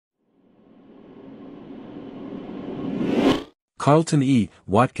Carleton E.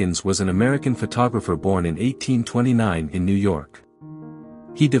 Watkins was an American photographer born in 1829 in New York.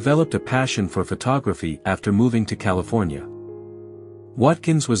 He developed a passion for photography after moving to California.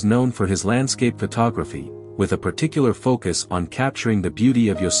 Watkins was known for his landscape photography, with a particular focus on capturing the beauty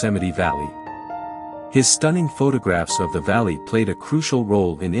of Yosemite Valley. His stunning photographs of the valley played a crucial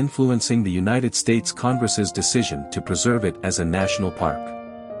role in influencing the United States Congress's decision to preserve it as a national park.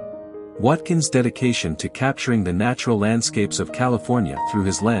 Watkins' dedication to capturing the natural landscapes of California through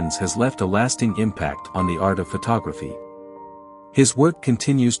his lens has left a lasting impact on the art of photography. His work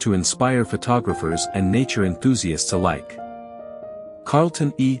continues to inspire photographers and nature enthusiasts alike.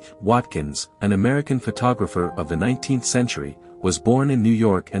 Carleton E. Watkins, an American photographer of the 19th century, was born in New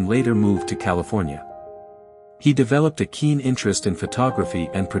York and later moved to California. He developed a keen interest in photography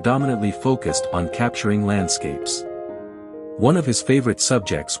and predominantly focused on capturing landscapes. One of his favorite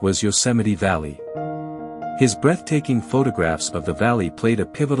subjects was Yosemite Valley. His breathtaking photographs of the valley played a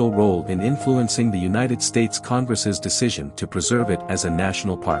pivotal role in influencing the United States Congress's decision to preserve it as a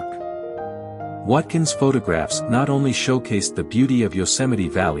national park. Watkins' photographs not only showcased the beauty of Yosemite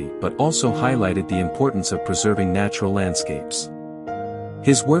Valley but also highlighted the importance of preserving natural landscapes.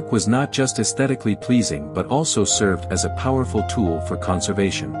 His work was not just aesthetically pleasing but also served as a powerful tool for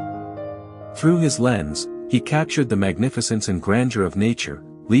conservation. Through his lens, he captured the magnificence and grandeur of nature,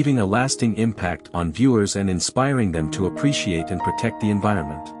 leaving a lasting impact on viewers and inspiring them to appreciate and protect the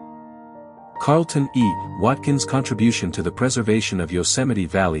environment. Carleton E. Watkins' contribution to the preservation of Yosemite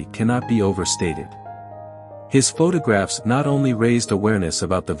Valley cannot be overstated. His photographs not only raised awareness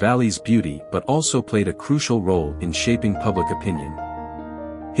about the valley's beauty but also played a crucial role in shaping public opinion.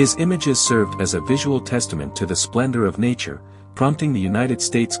 His images served as a visual testament to the splendor of nature, prompting the United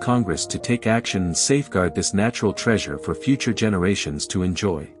States Congress to take action and safeguard this natural treasure for future generations to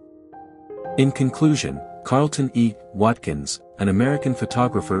enjoy. In conclusion, Carleton E. Watkins, an American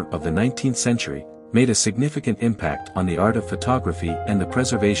photographer of the 19th century, made a significant impact on the art of photography and the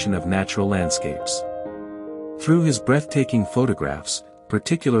preservation of natural landscapes. Through his breathtaking photographs,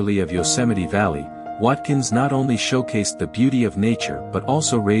 particularly of Yosemite Valley, Watkins not only showcased the beauty of nature but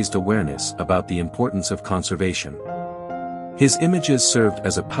also raised awareness about the importance of conservation. His images served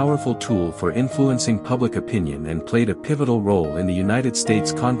as a powerful tool for influencing public opinion and played a pivotal role in the United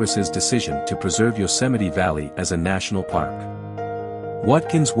States Congress's decision to preserve Yosemite Valley as a national park.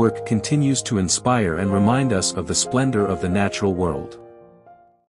 Watkins' work continues to inspire and remind us of the splendor of the natural world.